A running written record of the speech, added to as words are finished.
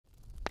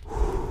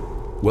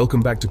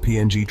Welcome back to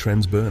PNG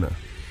Trends Burner.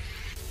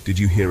 Did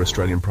you hear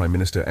Australian Prime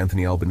Minister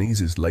Anthony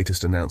Albanese's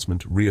latest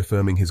announcement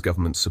reaffirming his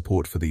government's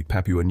support for the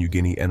Papua New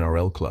Guinea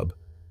NRL club?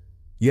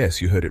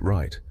 Yes, you heard it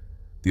right.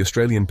 The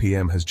Australian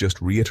PM has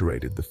just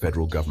reiterated the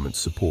federal government's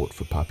support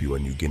for Papua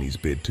New Guinea's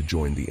bid to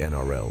join the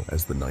NRL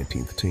as the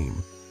 19th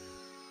team.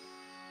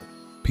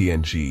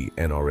 PNG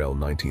NRL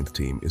 19th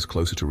team is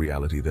closer to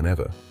reality than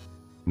ever.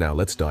 Now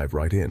let's dive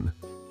right in.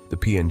 The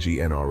PNG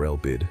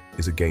NRL bid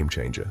is a game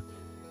changer.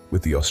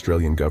 With the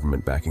Australian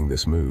government backing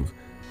this move,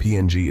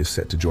 PNG is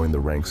set to join the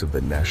ranks of the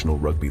National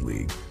Rugby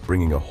League,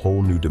 bringing a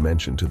whole new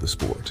dimension to the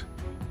sport.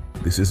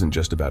 This isn't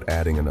just about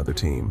adding another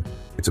team,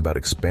 it's about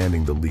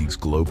expanding the league's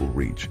global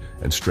reach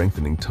and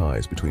strengthening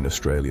ties between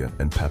Australia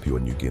and Papua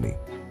New Guinea.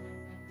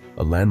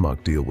 A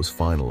landmark deal was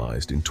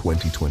finalized in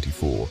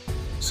 2024,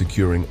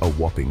 securing a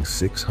whopping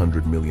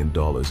 $600 million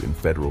in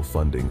federal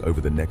funding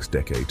over the next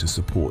decade to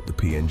support the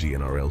PNG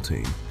NRL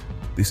team.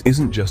 This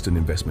isn't just an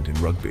investment in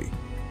rugby,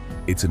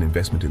 it's an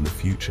investment in the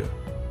future.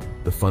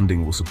 The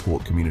funding will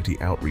support community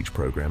outreach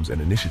programs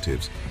and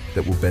initiatives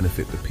that will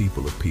benefit the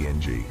people of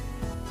PNG.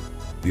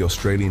 The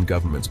Australian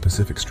government's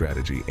Pacific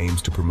strategy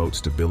aims to promote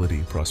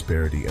stability,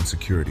 prosperity, and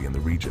security in the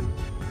region,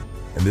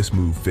 and this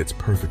move fits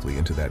perfectly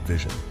into that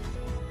vision.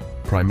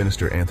 Prime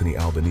Minister Anthony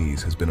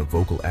Albanese has been a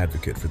vocal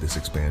advocate for this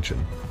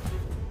expansion.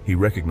 He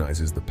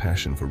recognizes the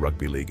passion for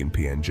rugby league in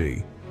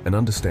PNG and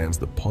understands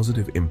the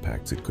positive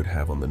impacts it could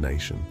have on the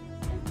nation.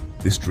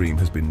 This dream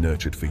has been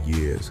nurtured for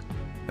years,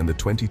 and the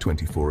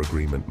 2024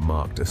 agreement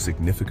marked a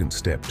significant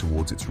step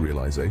towards its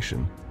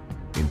realization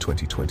in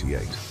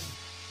 2028.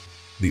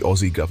 The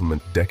Aussie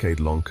government's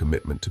decade-long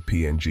commitment to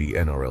PNG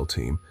NRL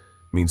team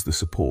means the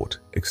support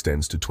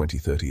extends to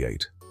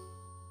 2038.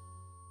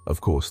 Of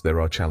course,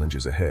 there are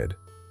challenges ahead.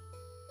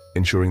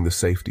 Ensuring the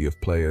safety of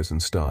players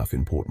and staff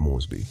in Port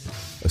Moresby,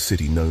 a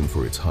city known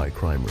for its high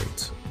crime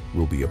rates,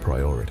 will be a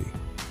priority.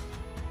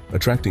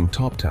 Attracting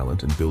top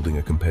talent and building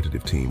a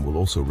competitive team will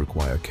also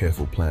require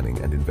careful planning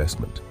and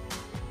investment.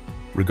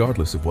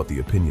 Regardless of what the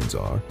opinions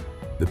are,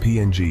 the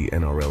PNG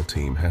NRL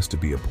team has to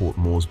be a Port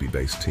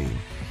Moresby-based team,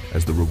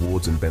 as the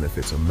rewards and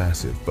benefits are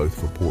massive both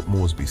for Port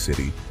Moresby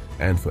City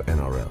and for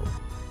NRL.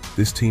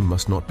 This team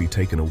must not be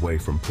taken away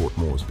from Port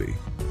Moresby.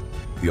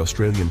 The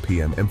Australian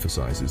PM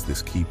emphasises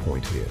this key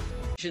point here.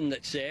 The vision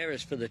that's there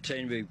is for the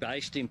team to be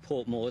based in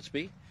Port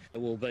Moresby.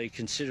 There will be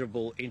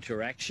considerable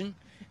interaction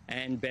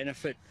and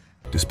benefit.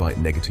 Despite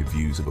negative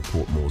views of a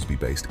Port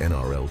Moresby-based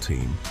NRL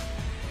team,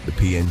 the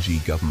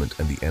PNG government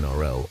and the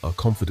NRL are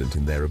confident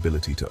in their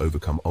ability to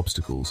overcome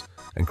obstacles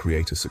and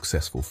create a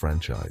successful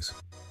franchise.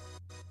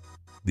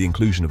 The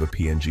inclusion of a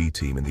PNG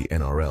team in the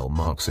NRL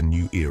marks a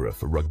new era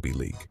for rugby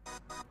league.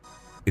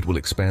 It will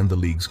expand the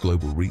league's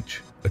global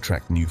reach,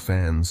 attract new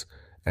fans,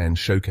 and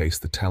showcase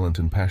the talent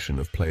and passion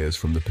of players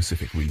from the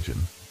Pacific region.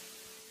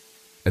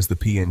 As the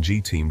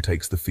PNG team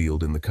takes the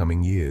field in the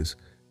coming years,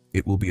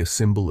 it will be a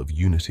symbol of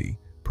unity,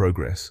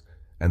 progress,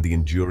 and the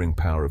enduring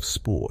power of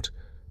sport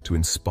to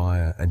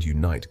inspire and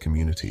unite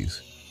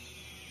communities.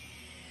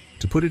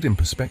 To put it in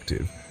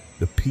perspective,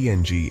 the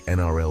PNG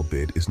NRL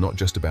bid is not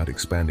just about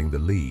expanding the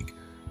league,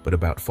 but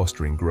about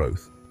fostering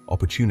growth,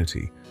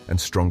 opportunity, and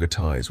stronger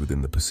ties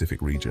within the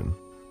Pacific region.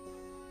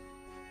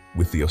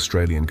 With the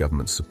Australian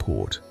government's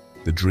support,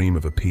 the dream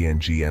of a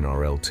PNG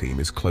NRL team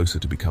is closer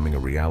to becoming a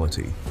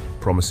reality,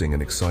 promising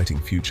an exciting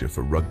future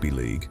for rugby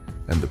league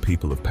and the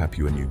people of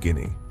Papua New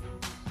Guinea.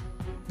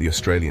 The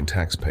Australian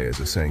taxpayers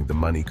are saying the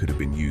money could have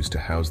been used to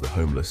house the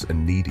homeless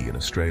and needy in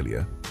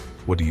Australia.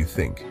 What do you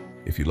think?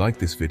 If you like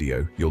this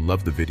video, you'll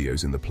love the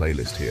videos in the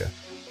playlist here.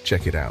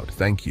 Check it out.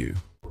 Thank you.